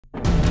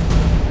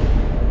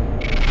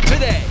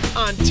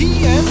on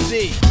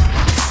TMZ.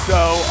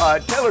 So,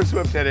 Taylor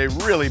Swift had a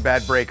really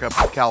bad breakup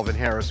with Calvin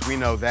Harris. We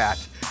know that.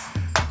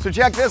 So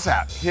check this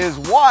out. His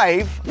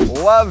wife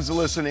loves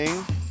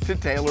listening to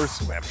Taylor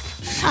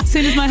Swift. As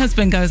soon as my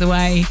husband goes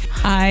away,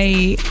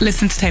 I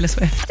listen to Taylor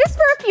Swift. Just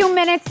for a few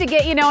minutes to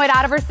get, it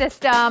out of her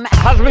system.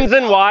 Husbands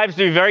and wives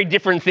do very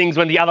different things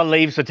when the other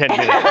leaves for 10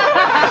 minutes.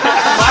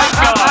 My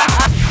God.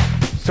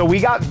 So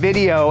we got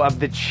video of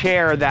the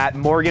chair that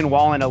Morgan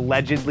Wallen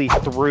allegedly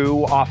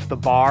threw off the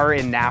bar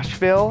in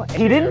Nashville.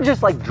 He didn't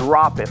just like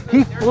drop it,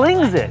 he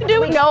flings it.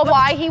 Do we know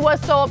why he was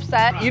so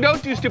upset? You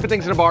don't do stupid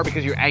things in a bar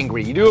because you're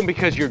angry. You do them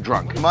because you're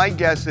drunk. My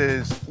guess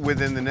is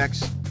within the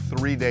next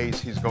 3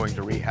 days, he's going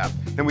to rehab.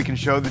 Then we can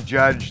show the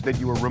judge that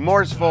you were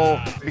remorseful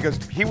because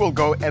he will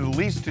go at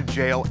least to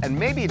jail and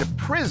maybe to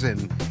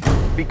prison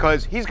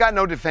because he's got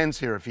no defense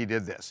here if he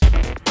did this.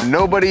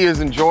 Nobody has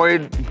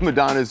enjoyed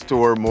Madonna's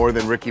tour more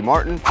than Ricky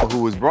Martin,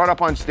 who was brought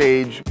up on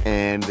stage,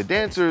 and the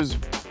dancers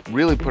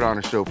really put on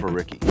a show for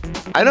Ricky.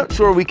 I'm not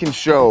sure we can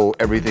show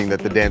everything that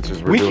the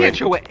dancers were doing. We can't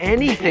show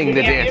anything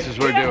the dancers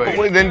were doing.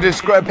 Well, then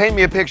paint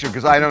me a picture,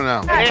 because I don't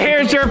know.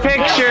 Here's your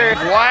picture.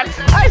 What?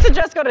 I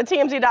suggest go to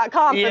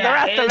TMZ.com for the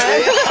rest of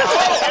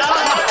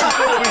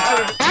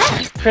it.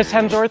 Chris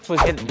Hemsworth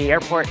was at the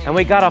airport, and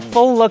we got a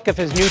full look of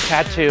his new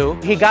tattoo.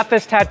 He got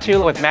this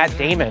tattoo with Matt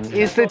Damon.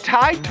 Is the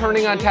tide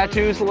turning on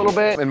tattoos a little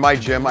bit? In my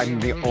gym, I'm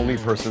the only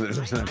person that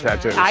doesn't have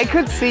tattoos. I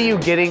could see you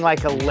getting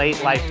like a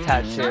late life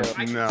tattoo.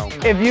 No.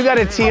 If you got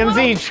a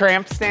TMZ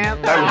tramp stamp.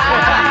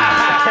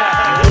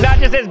 That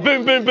just says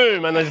boom, boom,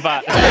 boom on this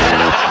butt.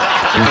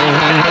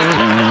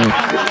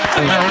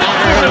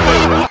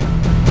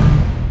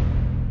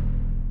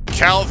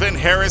 Calvin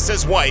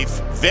Harris's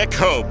wife, Vic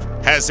Hope,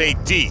 has a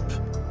deep,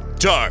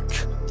 dark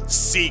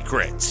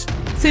secret.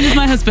 As soon as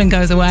my husband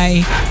goes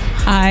away,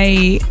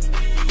 I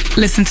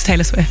listen to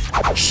Taylor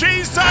Swift.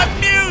 She's a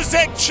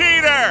music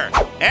cheater!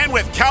 And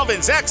with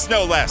Calvin's ex,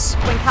 no less.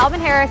 When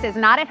Calvin Harris is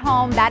not at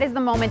home, that is the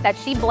moment that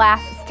she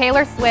blasts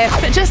Taylor Swift.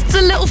 But just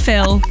a little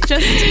fill,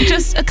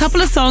 just a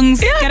couple of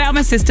songs, get out of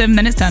my system,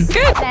 then it's done.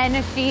 Good.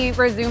 Then she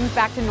resumes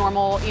back to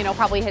normal,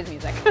 probably his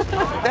music.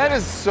 That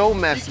is so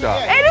messed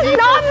up. It is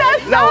not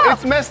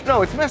messed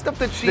up. It's messed up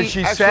that she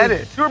actually said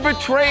it. You're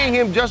betraying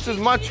him just as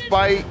much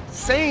by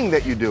saying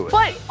that you do it.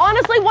 But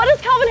honestly, what does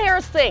Calvin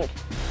Harris think?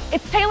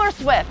 It's Taylor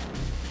Swift.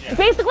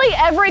 Basically,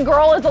 every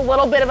girl is a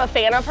little bit of a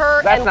fan of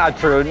her. That's not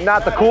true.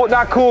 Not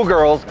cool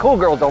girls. Cool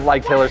girls don't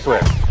like Taylor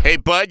Swift. Hey,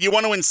 bud, you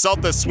want to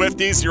insult the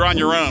Swifties? You're on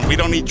your own. We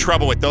don't need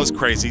trouble with those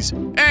crazies.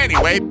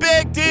 Anyway,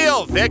 big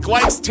deal. Vic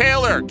likes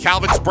Taylor.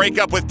 Calvin's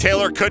breakup with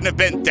Taylor couldn't have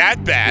been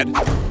that bad.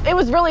 It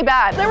was really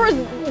bad. There was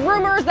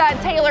rumors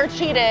that Taylor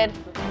cheated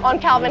on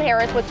Calvin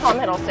Harris with Tom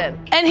Hiddleston.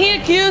 And he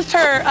accused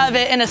her of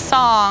it in a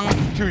song.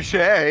 Touche.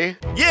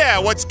 Yeah,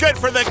 what's good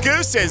for the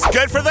goose is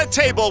good for the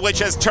table, which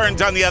has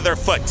turned on the other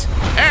foot.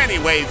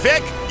 Anyway,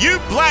 Vic, you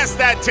blast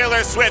that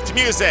Taylor Swift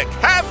music.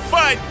 Have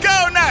fun,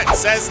 go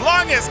nuts, as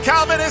long as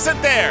Calvin isn't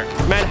there.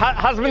 Man,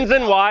 husbands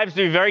and wives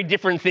do very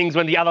different things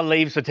when the other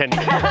leaves for 10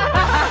 minutes. My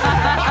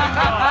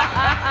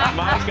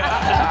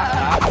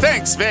God.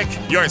 Thanks, Vic.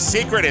 Your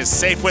secret is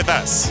safe with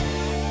us,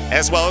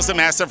 as well as a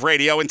massive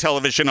radio and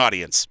television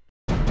audience.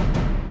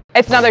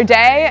 It's another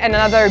day and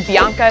another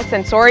Bianca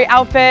Censori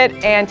outfit,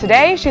 and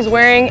today she's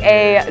wearing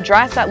a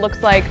dress that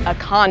looks like a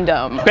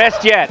condom.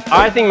 Best yet.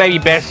 I think maybe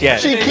best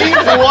yet. She keeps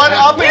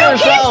one-upping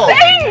herself. You keep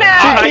saying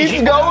that. She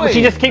keeps going.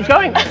 She just keeps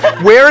going.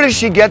 Where does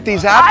she get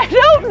these out? I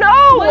don't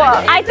know.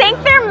 I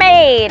think they're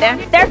made.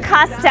 They're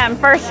custom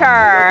for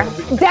sure.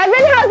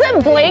 Devin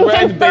hasn't blinked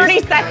in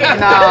 30 seconds.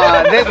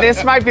 Nah,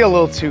 this might be a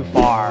little too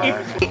far.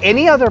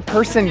 Any other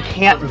person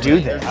can't do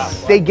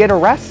this. They get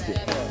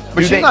arrested.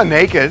 But she's not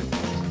naked.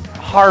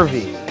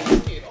 Harvey.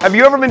 Have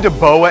you ever been to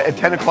BOA at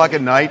 10 o'clock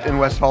at night in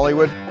West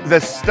Hollywood? The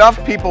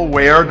stuff people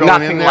wear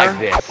going in there? Nothing like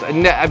this.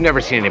 I've never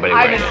seen anybody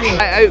wear this.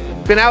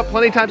 I've been out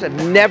plenty of times.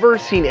 I've never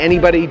seen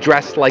anybody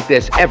dressed like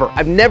this, ever.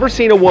 I've never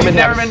seen a woman You've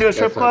never been to a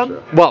strip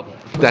club? Well,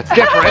 that's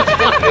different.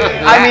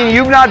 I mean,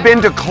 you've not been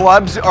to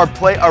clubs or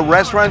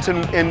restaurants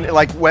in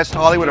like West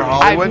Hollywood or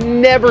Hollywood? I've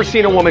never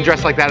seen a woman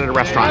dressed like that at a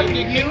restaurant.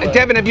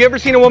 Devin, have you ever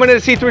seen a woman in a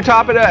see-through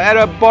top at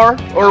a bar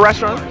or a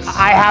restaurant?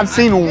 I have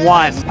seen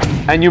one.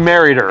 And you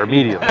married her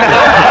immediately.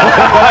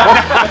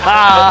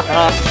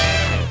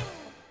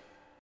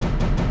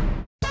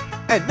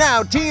 And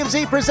now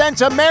TMZ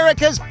presents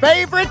America's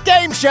favorite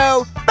game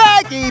show,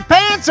 Baggy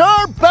Pants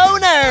or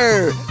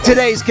Boner.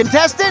 Today's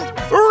contestant,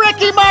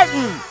 Ricky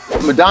Martin.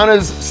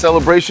 Madonna's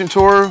celebration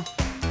tour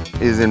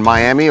is in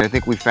Miami. I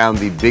think we found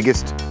the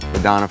biggest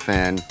Madonna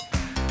fan,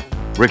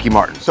 Ricky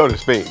Martin, so to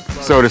speak.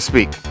 So to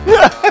speak.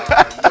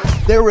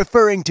 They're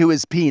referring to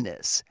his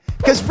penis.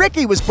 Because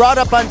Ricky was brought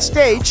up on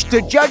stage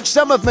to judge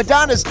some of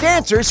Madonna's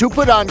dancers who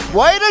put on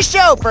quite a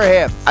show for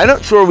him. I'm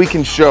not sure we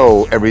can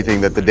show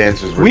everything that the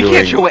dancers were doing. We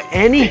can't show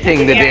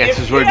anything the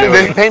dancers were doing.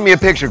 Then paint me a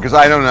picture, because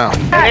I don't know.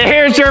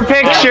 Here's your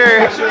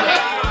picture.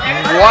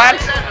 What?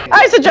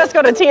 I suggest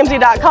go to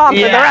TMZ.com for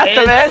the rest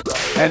of it.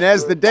 And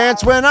as the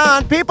dance went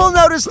on, people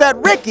noticed that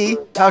Ricky,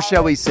 how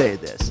shall we say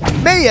this,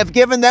 may have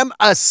given them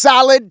a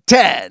solid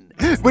 10,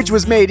 which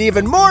was made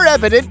even more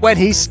evident when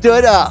he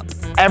stood up.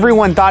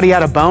 Everyone thought he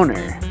had a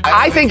boner.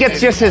 I think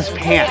it's just his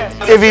pants.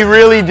 If he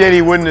really did,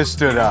 he wouldn't have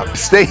stood up.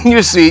 Stay in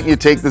your seat and you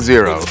take the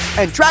 0.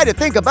 And try to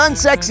think of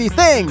unsexy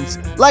things,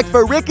 like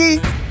for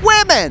Ricky,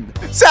 women.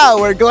 So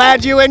we're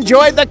glad you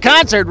enjoyed the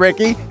concert,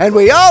 Ricky, and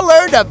we all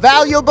learned a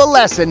valuable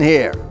lesson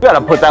here. You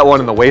gotta put that one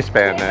in the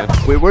waistband, man.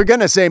 We were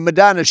gonna say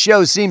Madonna's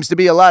show seems to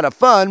be a lot of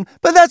fun,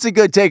 but that's a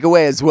good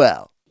takeaway as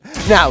well.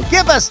 Now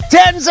give us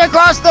 10s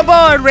across the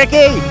board,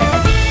 Ricky!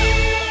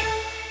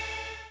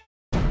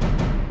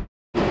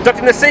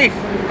 Dr. Nassif,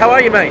 how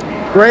are you, mate?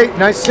 Great,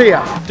 nice to see you.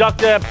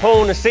 Dr.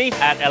 Paul Nassif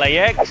at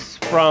LAX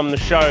from the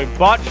show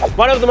Botch.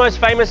 One of the most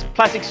famous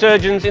plastic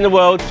surgeons in the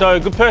world, so a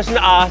good person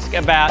to ask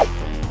about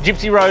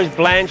Gypsy Rose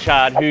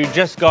Blanchard, who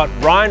just got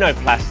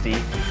rhinoplasty.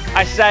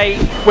 I say,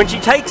 when she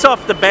takes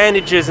off the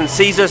bandages and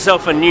sees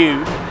herself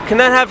anew, can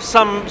that have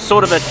some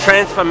sort of a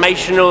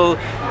transformational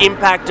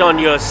impact on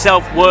your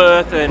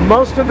self-worth? And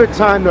most of the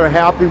time they're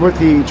happy with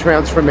the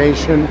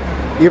transformation,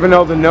 even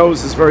though the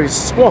nose is very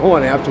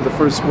swollen after the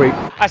first week.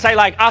 I say,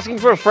 like, asking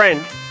for a friend,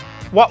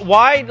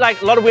 why,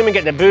 like, a lot of women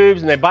get their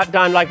boobs and their butt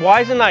done, like,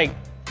 why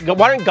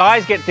don't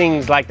guys get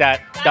things like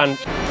that done?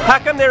 How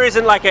come there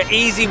isn't, like, an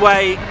easy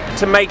way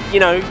to make, you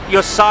know,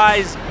 your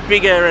size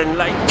bigger and,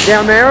 like...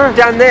 Down there?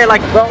 Down there,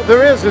 like... Well,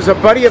 there is. There's a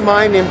buddy of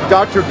mine named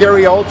Dr.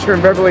 Gary Ulcher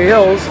in Beverly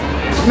Hills.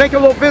 Make a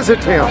little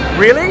visit to him.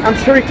 Really? I'm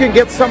sure he can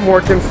get some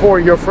working for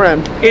your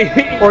friend.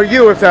 Or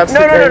you, if that's the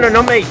case. No,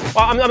 not me.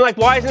 Well, I'm like,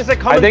 why isn't this a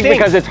common thing? I think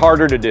because it's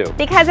harder to do.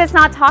 Because it's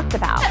not talked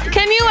about.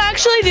 Can you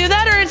actually do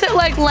that, or is it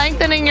like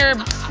lengthening your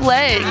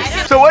legs?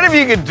 So what if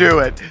you could do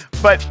it,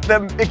 but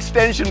the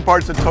extension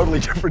part's a totally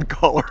different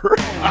color?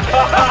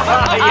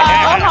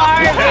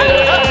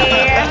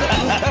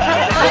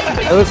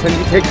 Listen,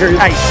 you take care of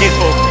yourself.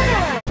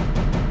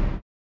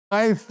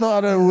 Hey, I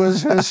thought it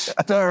was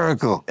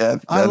hysterical.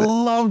 I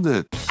loved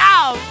it.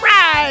 All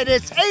right,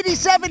 it's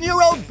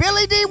 87-year-old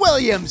Billy D.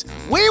 Williams.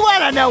 We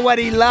want to know what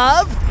he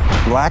loved.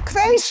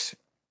 Blackface?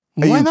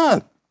 Why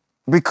not?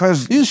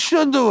 Because you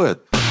should do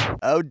it.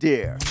 Oh,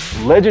 dear.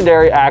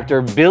 Legendary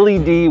actor Billy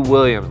D.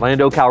 Williams,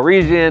 Lando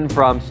Calrissian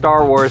from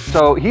Star Wars.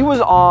 So he was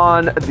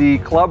on the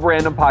Club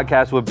Random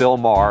podcast with Bill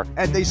Maher.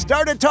 And they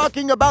started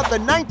talking about the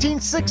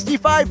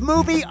 1965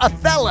 movie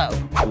Othello,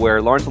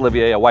 where Laurence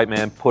Olivier, a white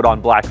man, put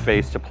on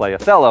blackface to play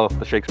Othello,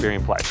 the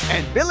Shakespearean play.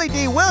 And Billy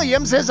D.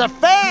 Williams is a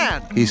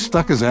fan. He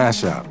stuck his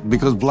ass out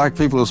because black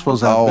people are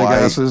supposed to have big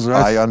asses,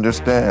 right? I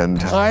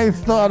understand. I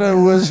thought it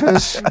was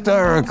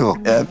hysterical.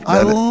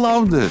 I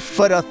loved it.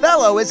 But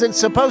Othello isn't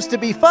supposed to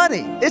be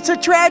funny. It's a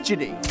tragedy.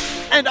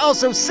 And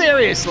also,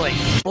 seriously,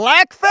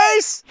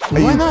 blackface?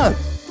 Why not?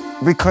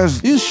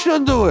 Because you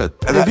should do it.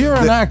 If you're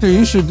an actor,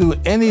 you should do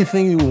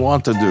anything you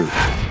want to do.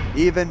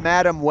 Even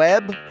Madam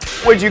Web?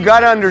 What you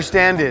gotta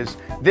understand is,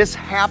 this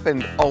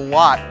happened a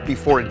lot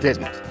before it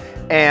didn't.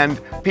 And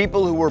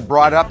people who were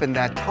brought up in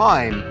that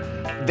time,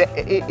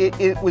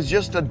 it was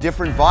just a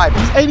different vibe.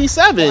 He's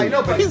 87. I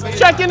know, but he's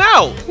checking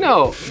out.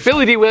 No,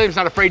 Billy D. Williams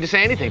not afraid to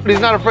say anything. But he's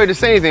not afraid to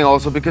say anything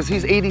also because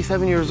he's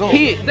 87 years old.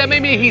 That may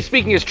mean he's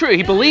speaking is true.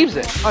 He believes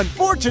it.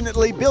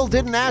 Unfortunately, Bill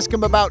didn't ask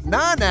him about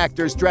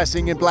non-actors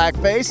dressing in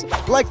blackface,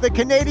 like the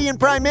Canadian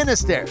Prime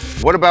Minister.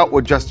 What about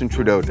what Justin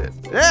Trudeau did?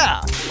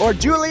 Yeah, or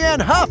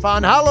Julianne Hough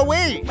on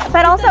Halloween.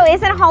 But also,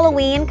 isn't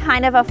Halloween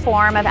kind of a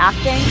form of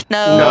acting?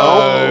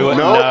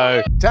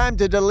 No. Time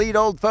to delete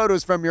old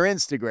photos from your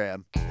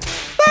Instagram.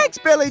 Thanks,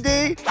 Billy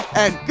D,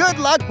 and good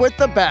luck with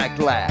the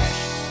backlash.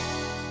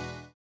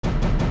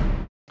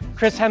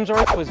 Chris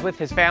Hemsworth was with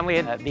his family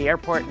at the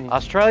airport in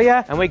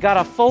Australia, and we got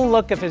a full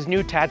look of his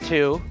new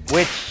tattoo,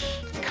 which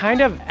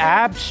kind of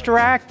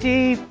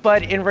abstract-y,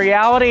 but in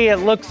reality, it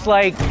looks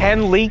like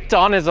Ken leaked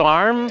on his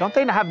arm. Don't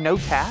they have no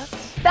tats?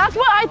 That's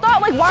what I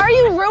thought. Like, why are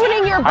you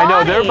ruining your body?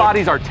 I know, their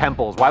bodies are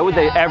temples. Why would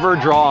they ever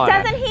draw on it?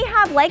 Doesn't he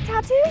have leg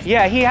tattoos?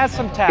 Yeah, he has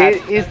some tats.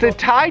 Is the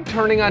tide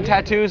turning on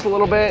tattoos a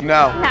little bit?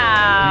 No.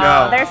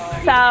 No. They're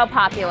so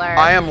popular.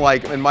 I am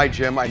like, in my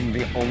gym, I'm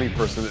the only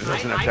person that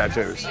doesn't have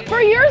tattoos.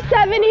 For your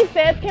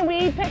 75th, can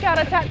we pick out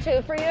a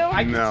tattoo for you?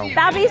 No.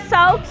 That'd be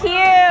so cute.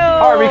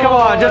 Harvey, come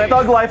on, just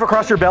thug life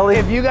across your belly.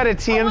 If you got a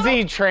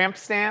TMZ tramp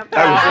stamp. No,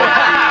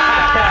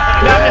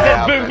 it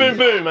says boom, boom,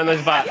 boom, and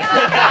there's butt.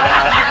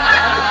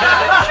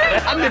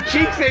 And the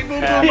cheeks say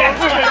boom, boom,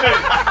 boom,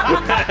 boom.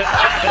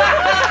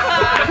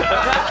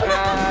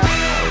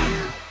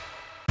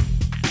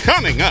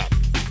 Coming up.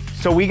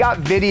 So we got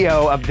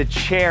video of the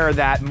chair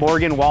that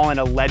Morgan Wallen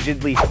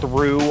allegedly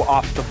threw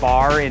off the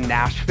bar in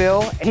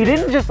Nashville. He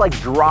didn't just like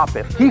drop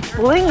it, he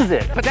flings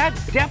it. But that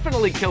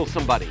definitely kills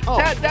somebody. Oh.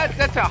 That's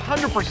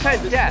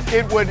 100% death.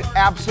 It would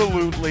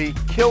absolutely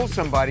kill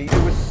somebody.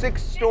 It was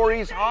 6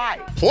 stories high.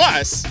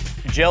 Plus,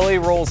 Jelly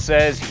Roll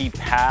says he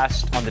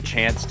passed on the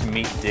chance to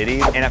meet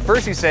Diddy, and at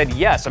first he said,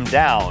 yes, I'm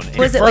down.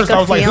 Was it like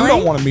a feeling? Who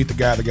don't want to meet the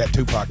guy that got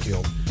Tupac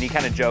killed? And he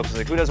kind of jokes, he's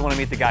like, who doesn't want to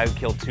meet the guy who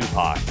killed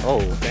Tupac? Oh,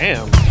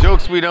 damn.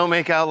 Jokes we don't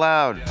make out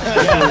loud.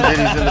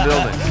 Diddy's in the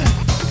building.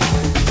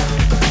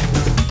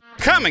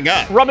 Coming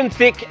up. Robin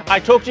Thicke,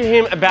 I talked to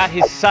him about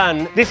his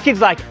son. This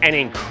kid's like an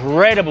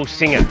incredible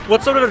singer.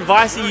 What sort of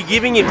advice are you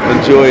giving him?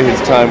 Enjoy his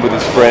time with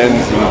his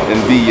friends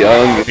and be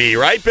young. Be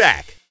right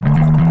back.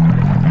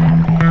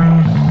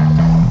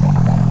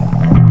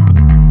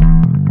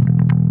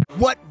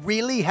 What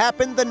really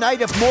happened the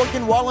night of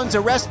Morgan Wallen's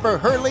arrest for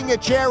hurling a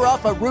chair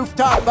off a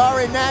rooftop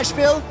bar in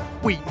Nashville?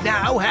 We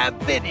now have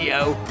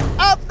video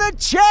of the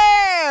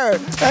chair!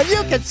 And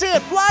you can see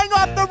it flying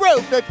off the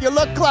roof if you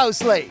look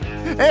closely.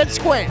 And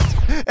squint.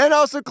 And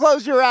also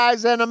close your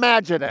eyes and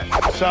imagine it.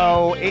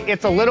 So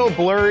it's a little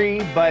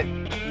blurry, but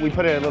we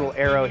put a little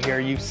arrow here.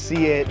 You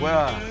see it.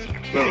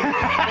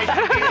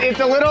 It's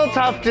a little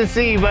tough to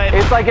see, but...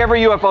 It's like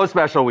every UFO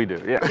special we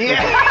do,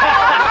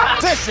 yeah.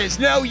 This is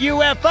no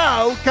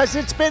UFO, because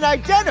it's been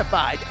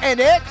identified, and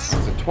it's...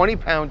 It's a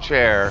 20-pound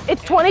chair.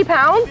 It's 20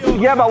 pounds?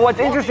 Yeah, but what's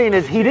interesting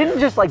is he didn't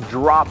just like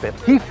drop it.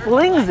 He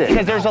flings it.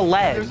 Because there's a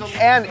ledge.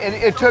 And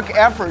it took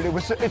effort.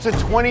 It's a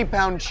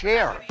 20-pound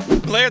chair.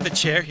 Blair, the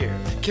chair here.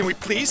 Can we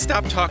please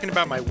stop talking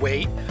about my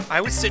weight?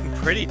 I was sitting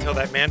pretty till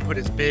that man put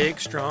his big,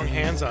 strong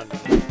hands on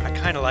me. I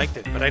kind of liked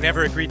it, but I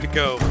never agreed to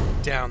go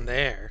down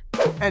there.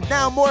 And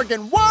now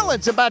Morgan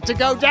Wallen's about to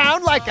go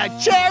down like a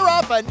chair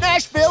off a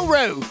Nashville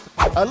roof.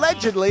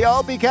 Allegedly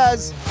all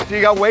because...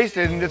 He got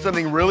wasted and did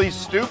something really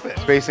stupid.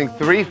 Facing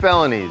 3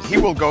 felonies. He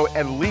will go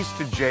at least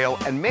to jail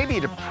and maybe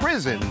to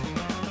prison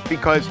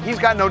because he's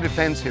got no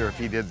defense here if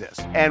he did this.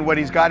 And what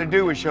he's got to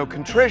do is show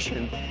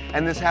contrition,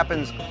 and this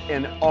happens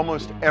in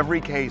almost every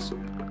case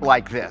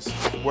like this,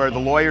 where the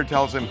lawyer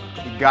tells him,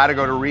 you got to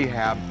go to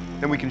rehab.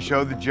 Then we can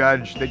show the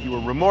judge that you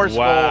were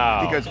remorseful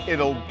because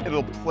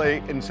it'll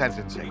play in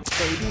sentencing.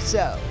 Maybe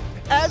so.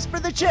 As for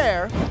the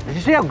chair... Did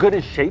you see how good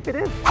his shape it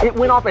is? It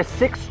went off a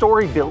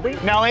 6-story building?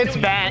 No, it's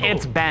bent.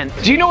 It's bent.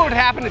 Do you know what would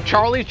happen to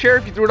Charlie's chair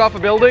if you threw it off a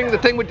building? The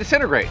thing would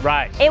disintegrate.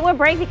 Right. It would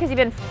break because you've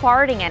been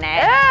farting in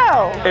it.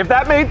 Ew! If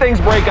that made things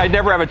break, I'd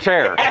never have a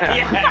chair.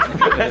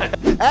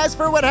 As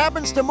for what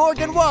happens to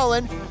Morgan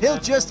Wallen, he'll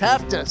just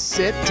have to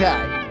sit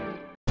tight.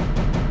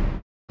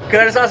 Can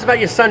I just ask about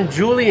your son,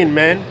 Julian,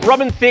 man?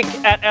 Robin Thicke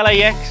at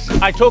LAX.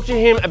 I talked to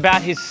him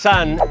about his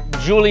son,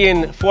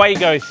 Julian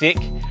Fuego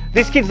Thicke.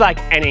 This kid's like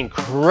an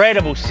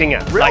incredible singer.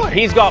 Really? Like,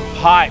 he's got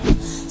pipe.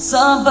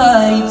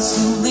 Somebody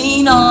to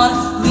lean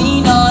on,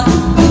 lean on,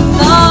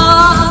 lean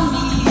on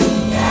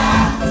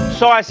me.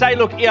 So I say,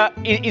 look,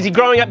 is he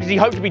growing up? Does he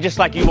hope to be just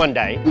like you one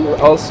day? He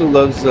also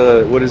loves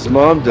what his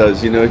mom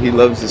does. You know, he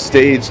loves the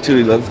stage too.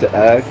 He loves to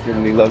act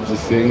and he loves to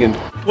sing. And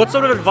what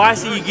sort of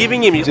advice are you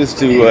giving him? Just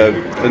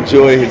to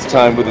enjoy his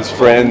time with his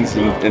friends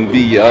and be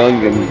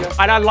young.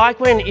 And I like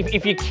when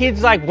if your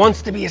kid's like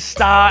wants to be a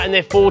star and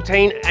they're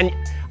 14 and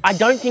I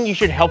don't think you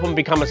should help him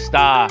become a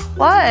star.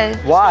 Why?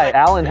 Why?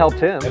 Alan helped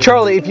him.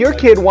 Charlie, if your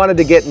kid wanted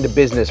to get into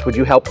business, would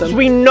you help them?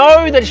 We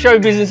know that show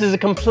business is a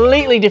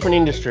completely different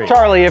industry.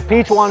 Charlie, if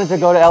Peach wanted to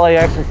go to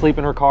LAX and sleep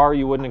in her car,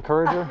 you wouldn't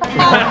encourage her?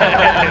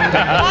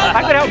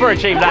 I could help her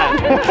achieve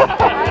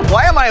that.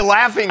 Why am I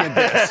laughing at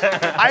this?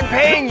 I'm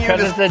paying you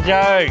Because it's a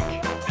joke.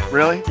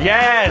 Really?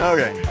 Yes.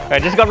 Okay. I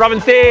just got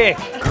Robin Thicke.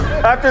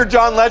 After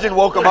John Legend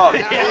woke him up.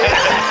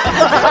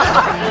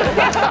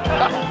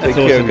 take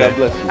care. God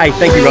bless you. Hey,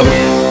 thank you,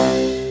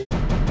 Robin.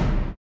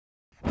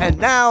 And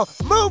now,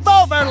 move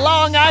over,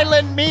 Long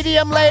Island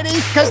medium lady,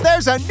 because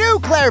there's a new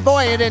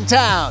clairvoyant in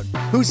town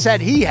who said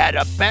he had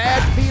a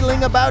bad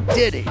feeling about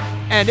Diddy.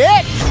 And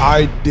it's...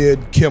 I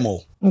did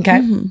Kimmel.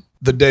 Okay.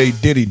 The day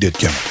Diddy did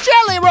Kimmel.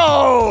 Jelly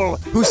Roll,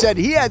 who said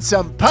he had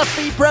some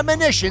puffy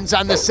premonitions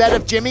on the set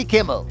of Jimmy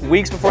Kimmel.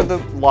 Weeks before the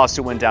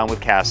lawsuit went down with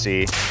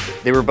Cassie,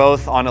 they were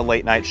both on a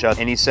late night show,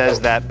 and he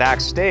says that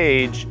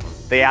backstage,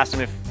 they asked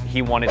him if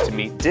he wanted to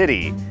meet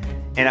Diddy.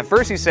 And at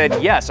first he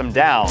said, yes, I'm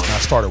down. I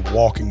started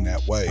walking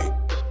that way.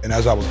 And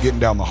as I was getting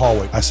down the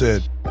hallway, I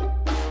said,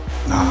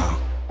 nah.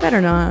 Better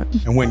not.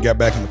 And went and got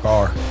back in the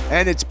car.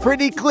 And it's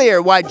pretty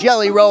clear why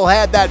Jelly Roll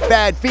had that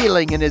bad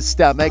feeling in his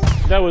stomach.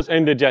 That was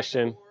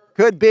indigestion.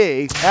 Could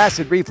be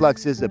acid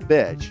reflux is a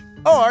bitch.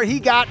 Or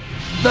he got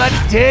the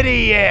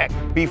Diddy ick.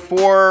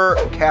 Before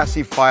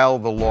Cassie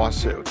filed the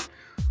lawsuit,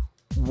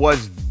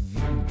 was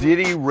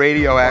Diddy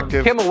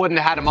radioactive? Kimmel wouldn't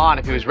have had him on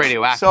if he was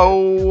radioactive.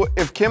 So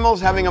if Kimmel's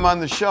having him on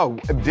the show,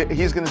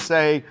 he's going to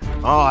say,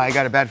 oh, I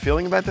got a bad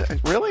feeling about that?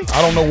 Really?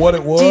 I don't know what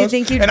it was. Do you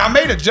think you... And I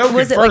made a joke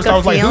at first. I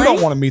was like, who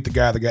don't want to meet the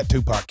guy that got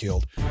Tupac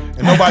killed?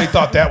 And nobody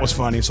thought that was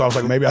funny. So I was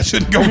like, maybe I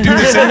shouldn't go do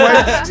this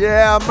anyway.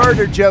 Yeah,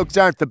 murder jokes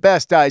aren't the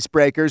best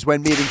icebreakers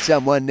when meeting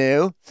someone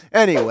new.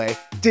 Anyway,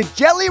 did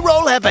Jelly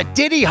Roll have a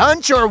Diddy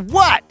hunch or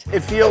what?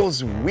 It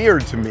feels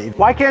weird to me.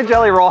 Why can't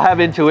Jelly Roll have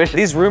intuition?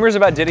 These rumors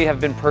about Diddy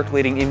have been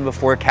percolating even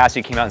before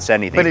Cassie came out and said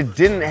anything. But it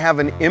didn't have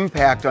an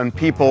impact on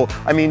people.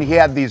 I mean, he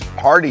had these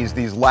parties,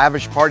 these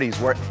lavish parties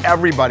where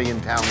everybody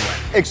in town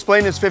went.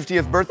 Explain his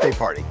 50th birthday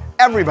party.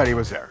 Everybody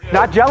was there.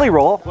 Not Jelly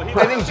Roll.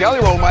 I think Jelly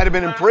Roll might have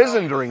been in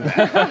prison during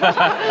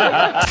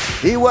that.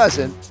 He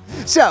wasn't.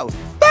 So,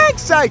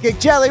 thanks, Psychic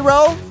Jelly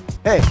Roll.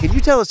 Hey, can you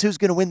tell us who's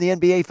going to win the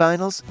NBA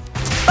Finals?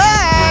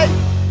 Bye!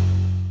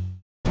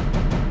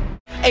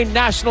 A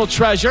national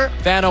treasure,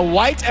 Vanna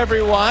White,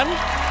 everyone.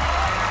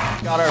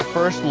 Got our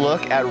first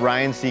look at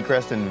Ryan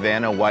Seacrest and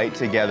Vanna White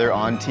together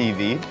on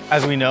TV.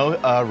 As we know,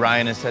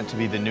 Ryan is set to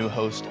be the new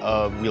host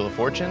of Wheel of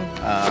Fortune.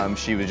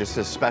 She was just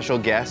a special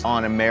guest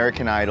on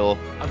American Idol.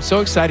 I'm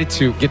so excited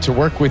to get to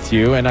work with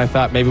you, and I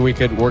thought maybe we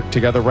could work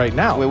together right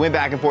now. We went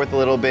back and forth a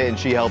little bit, and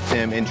she helped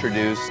him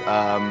introduce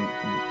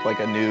like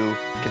a new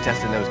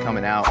contestant that was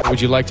coming out. Would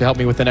you like to help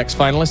me with the next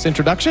finalist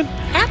introduction?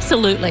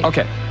 Absolutely.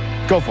 Okay,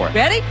 go for it.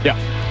 Ready? Yeah.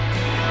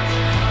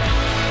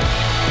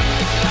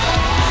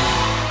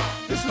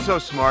 This is so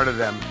smart of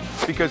them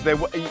because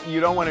you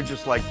don't want to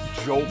just like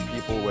jolt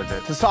people with it.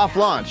 It's a soft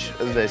launch,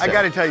 as they say. I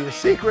got to tell you,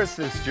 Seacrest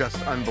is just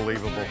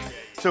unbelievable.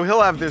 So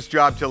he'll have this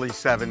job till he's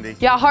 70.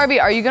 Yeah, Harvey,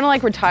 are you gonna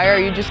like retire? Or are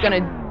you just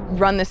gonna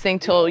run this thing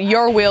till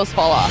your wheels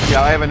fall off?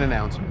 Yeah, I have an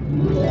announcement.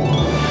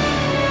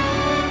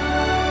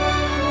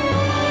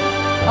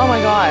 Oh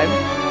my God.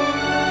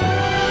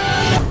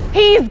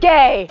 He's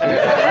gay.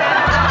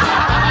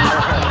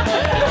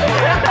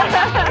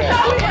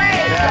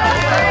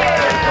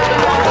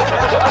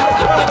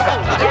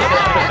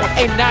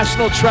 A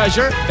national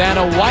treasure,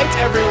 Vanna White,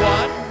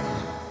 everyone.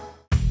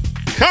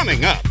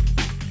 Coming up.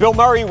 Bill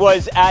Murray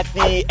was at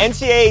the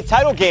NCAA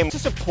title game to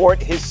support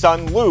his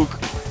son Luke,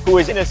 who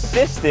is an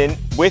assistant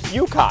with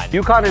UConn.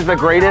 UConn is the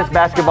greatest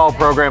basketball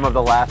program of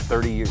the last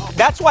 30 years.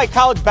 That's why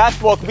college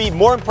basketball can be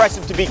more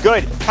impressive to be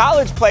good.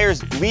 College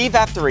players leave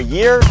after a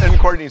year. In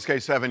Courtney's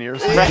case, 7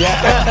 years.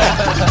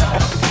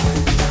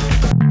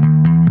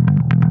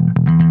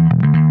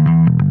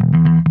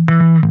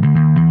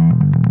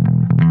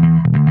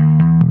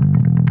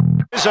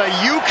 It's a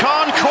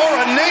UConn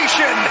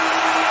coronation.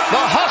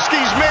 The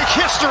Huskies make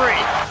history.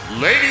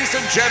 Ladies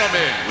and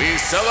gentlemen, we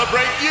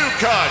celebrate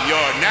UConn,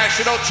 your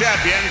national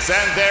champions,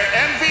 and their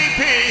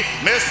MVP,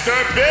 Mr.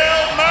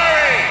 Bill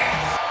Murray.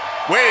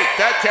 Wait,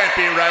 that can't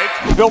be right.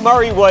 Bill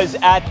Murray was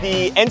at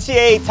the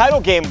NCAA title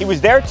game. He was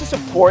there to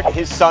support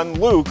his son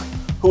Luke,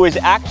 who is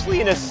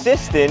actually an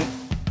assistant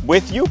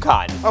with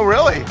UConn. Oh,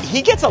 really?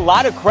 He gets a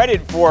lot of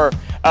credit for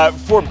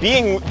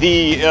being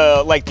the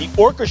the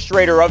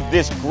orchestrator of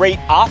this great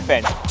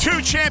offense.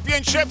 2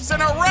 championships in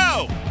a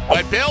row.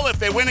 But Bill, if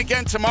they win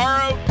again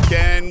tomorrow,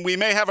 then we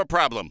may have a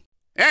problem.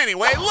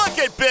 Anyway, look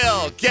at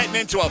Bill getting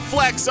into a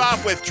flex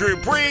off with Drew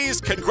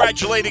Brees,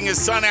 congratulating his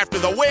son after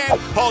the win,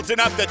 holding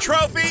up the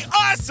trophy.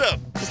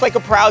 Awesome! Just like a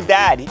proud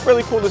dad. He's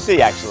really cool to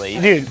see, actually.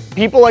 Dude,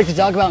 people like to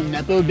talk about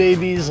Nepo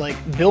babies. Like,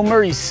 Bill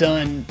Murray's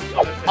son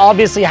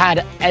obviously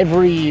had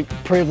every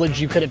privilege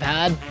you could have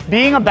had.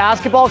 Being a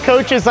basketball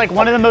coach is like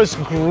one of the most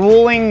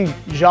grueling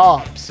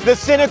jobs. The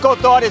cynical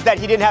thought is that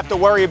he didn't have to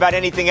worry about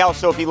anything else,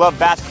 so if he loved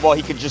basketball,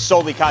 he could just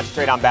solely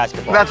concentrate on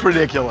basketball. That's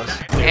ridiculous.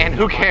 And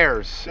who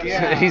cares?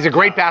 Yeah. He's a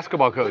great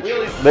basketball coach.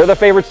 They're the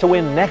favorites to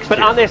win next year.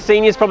 But aren't their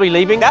seniors probably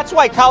leaving? That's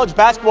why college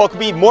basketball can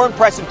be more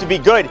impressive to be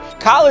good.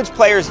 College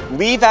players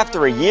leave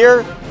after a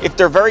year if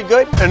they're very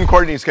good. In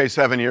Courtney's case,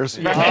 7 years.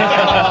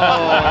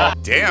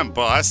 Damn,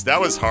 boss, that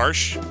was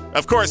harsh.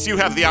 Of course, you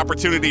have the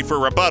opportunity for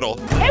rebuttal.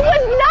 It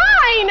was 9!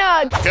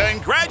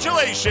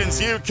 Congratulations,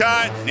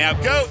 UConn. Now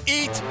go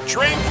eat,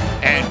 drink,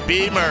 and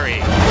be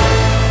Murray.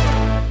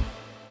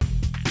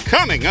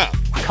 Coming up.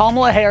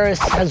 Kamala Harris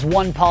has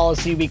one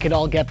policy we could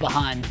all get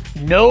behind.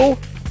 No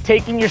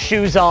taking your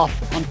shoes off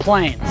on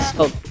planes.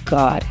 Oh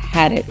God,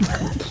 had it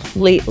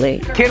completely.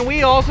 Can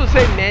we also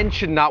say men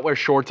should not wear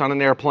shorts on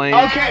an airplane?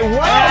 Okay,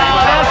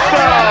 let's go.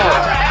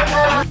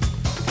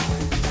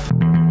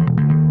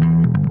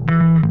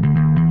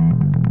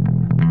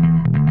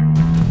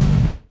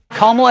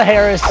 Kamala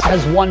Harris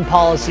has one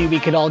policy we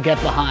could all get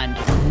behind.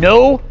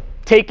 No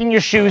taking your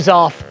shoes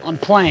off on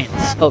planes.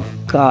 Oh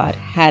God,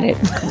 had it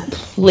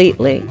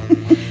completely.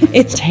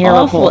 It's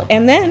Terrible. awful.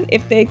 And then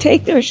if they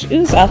take their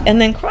shoes off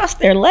and then cross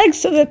their legs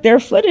so that their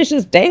foot is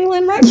just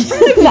dangling right in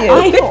front of you.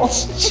 No.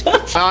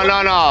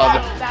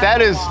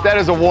 That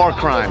is a war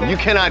crime. You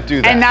cannot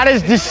do that. And that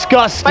is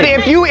disgusting. But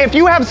if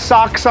you have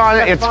socks on,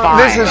 it's fine.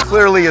 This is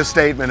clearly a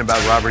statement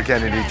about Robert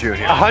Kennedy Jr.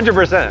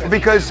 100%.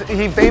 Because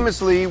he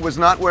famously was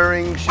not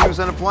wearing shoes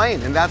on a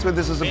plane, and that's what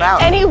this is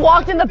about. And he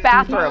walked in the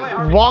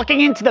bathroom. Walking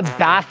into the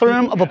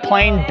bathroom of a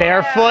plane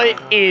barefoot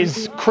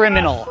is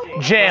criminal.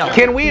 Jail.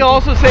 Can we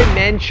also say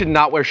men should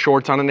not wear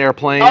shorts on an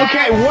airplane?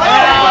 Okay,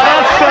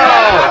 let's go.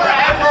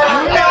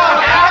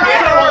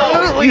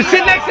 You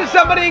sit next to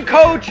somebody and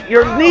coach,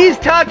 your knees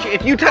touch,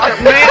 if you touch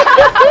a man.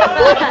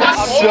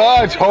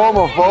 Such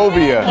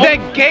homophobia. The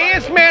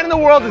gayest man in the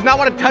world does not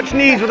want to touch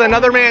knees with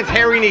another man's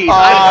hairy knees.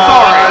 I'm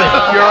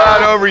sorry. You're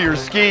out over your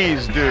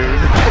skis, dude.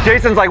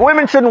 Jason's like,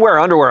 women shouldn't wear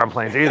underwear on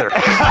planes either.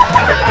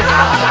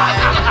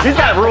 He's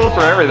got rules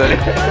for everything.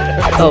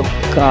 Oh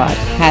God,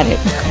 had it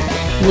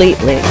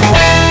completely.